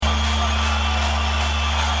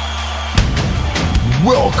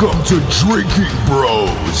Welcome to Drinkin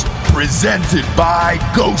Bros, presented by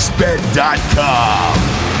GhostBed.com.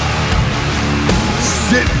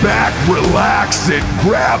 Sit back, relax, and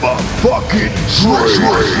grab a fucking drink.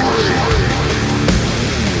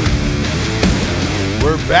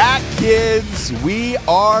 We're back, kids. We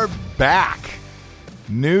are back.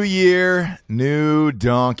 New year, new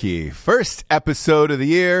donkey. First episode of the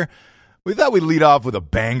year. We thought we'd lead off with a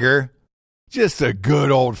banger. Just a good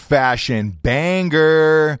old-fashioned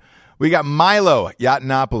banger. We got Milo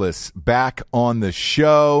Yiannopoulos back on the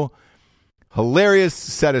show. Hilarious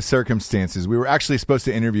set of circumstances. We were actually supposed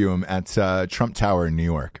to interview him at Trump Tower in New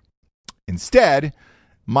York. Instead,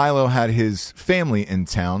 Milo had his family in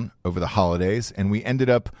town over the holidays, and we ended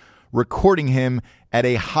up recording him at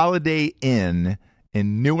a Holiday Inn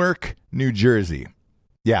in Newark, New Jersey.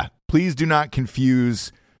 Yeah, please do not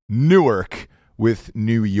confuse Newark with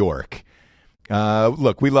New York.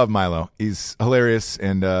 Look, we love Milo. He's hilarious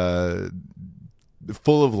and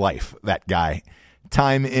full of life, that guy.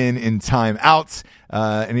 Time in and time out.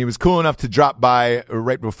 And he was cool enough to drop by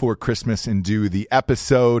right before Christmas and do the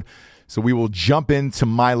episode. So we will jump into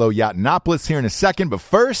Milo Yiannopoulos here in a second. But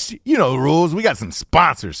first, you know the rules. We got some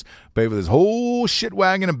sponsors. But with this whole shit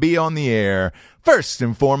wagon to be on the air. First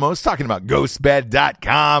and foremost, talking about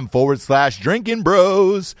ghostbed.com/Drinkin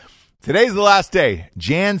Bros. Today's the last day.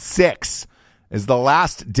 Jan 6 is the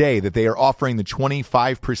last day that they are offering the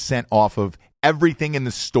 25% off of everything in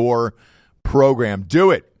the store program. Do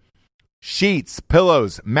it. Sheets,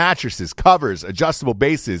 pillows, mattresses, covers, adjustable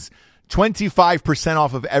bases. 25%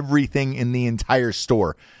 off of everything in the entire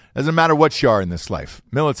store. Doesn't matter what you are in this life.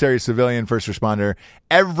 Military, civilian, first responder.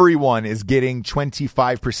 Everyone is getting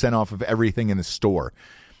 25% off of everything in the store.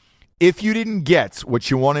 If you didn't get what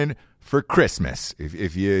you wanted for Christmas,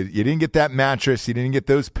 if you didn't get that mattress, you didn't get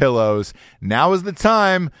those pillows, now is the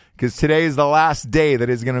time, because today is the last day that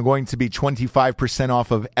is going to be 25%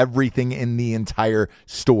 off of everything in the entire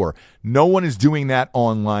store. No one is doing that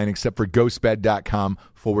online except for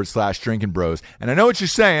ghostbed.com/Drinkin Bros. And I know what you're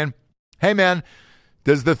saying. Hey, man,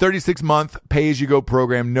 does the 36-month pay-as-you-go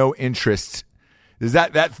program, no interest, does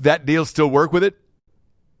that deal still work with it?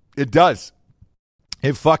 It does.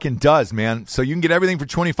 It fucking does, man. So you can get everything for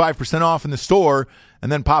 25% off in the store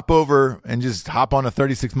and then pop over and just hop on a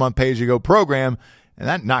 36-month pay-as-you-go program, and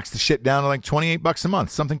that knocks the shit down to like $28 a month,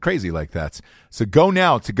 something crazy like that. So go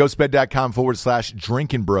now to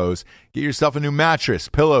ghostbed.com/Drinkin Bros. Get yourself a new mattress,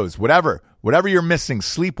 pillows, whatever you're missing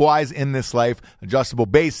sleep-wise in this life, adjustable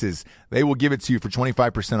bases, they will give it to you for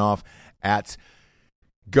 25% off at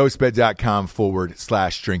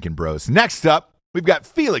ghostbed.com/Drinkin Bros. Next up, we've got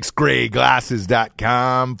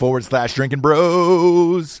FelixGrayGlasses.com/Drinkin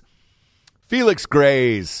Bros. Felix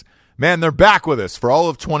Grays. Man, they're back with us for all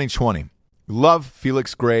of 2020. Love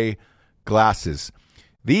Felix Gray Glasses.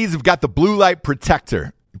 These have got the blue light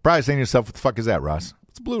protector. You're probably saying to yourself, what the fuck is that, Ross?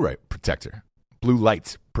 It's a blue light protector. Blue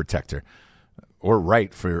light protector. Or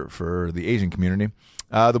right for the Asian community.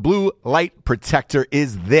 The blue light protector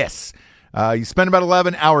is this. You spend about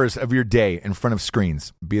 11 hours of your day in front of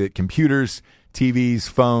screens, be it computers, TVs,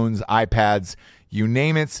 phones, iPads, you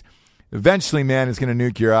name it. Eventually, man, it's going to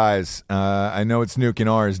nuke your eyes. I know it's nuking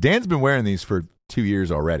ours. Dan's been wearing these for 2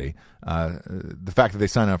 years already. The fact that they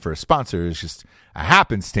sign up for a sponsor is just a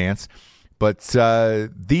happenstance. But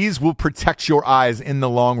these will protect your eyes in the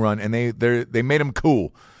long run, and they made them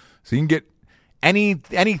cool. So you can get any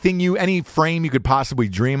frame you could possibly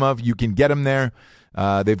dream of. You can get them there.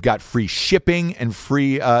 They've got free shipping and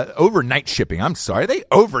free overnight shipping. I'm sorry. They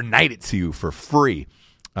overnight it to you for free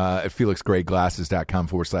at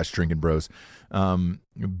FelixGrayGlasses.com/Drinkin Bros.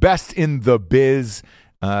 Best in the biz.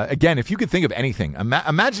 Again, if you could think of anything,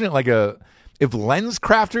 imagine it like if Lens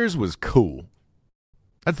Crafters was cool.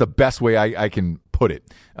 That's the best way I can put it.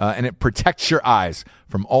 And it protects your eyes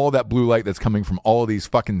from all that blue light that's coming from all of these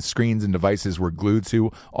fucking screens and devices we're glued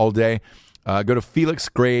to all day. Go to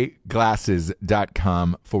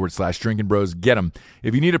FelixGrayGlasses.com/Drinkin Bros. Get them.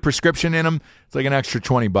 If you need a prescription in them, it's like an extra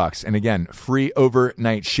 $20. And again, free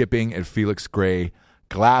overnight shipping at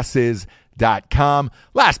FelixGrayGlasses.com.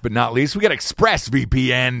 Last but not least, we got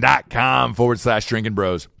ExpressVPN.com/Drinkin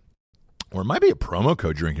Bros. Or it might be a promo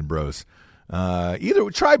code Drinkin Bros. Either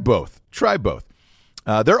try both.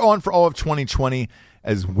 They're on for all of 2020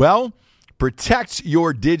 as well. Protect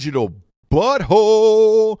your digital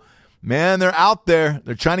butthole. Man, they're out there.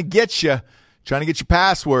 They're trying to get you. Trying to get your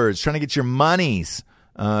passwords. Trying to get your monies.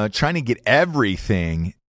 Trying to get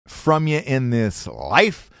everything from you in this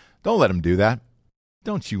life. Don't let them do that.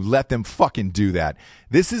 Don't you let them fucking do that.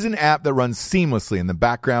 This is an app that runs seamlessly in the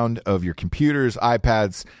background of your computers,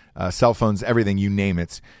 iPads, cell phones, everything, you name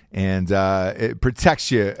it. And it protects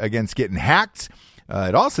you against getting hacked.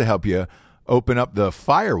 It also helps you open up the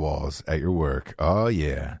firewalls at your work. Oh,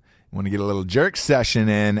 yeah. You want to get a little jerk session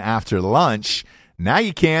in after lunch? Now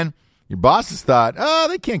you can. Your bosses thought, oh,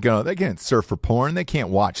 they can't surf for porn. They can't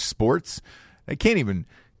watch sports. They can't even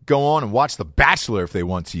go on and watch The Bachelor if they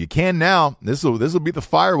want to. You can now. This will be the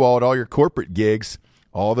firewall at all your corporate gigs.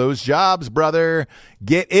 All those jobs, brother.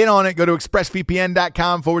 Get in on it. Go to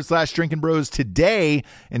expressvpn.com/Drinkin Bros today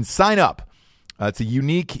and sign up. It's a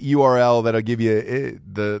unique URL that'll give you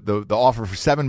the offer for $7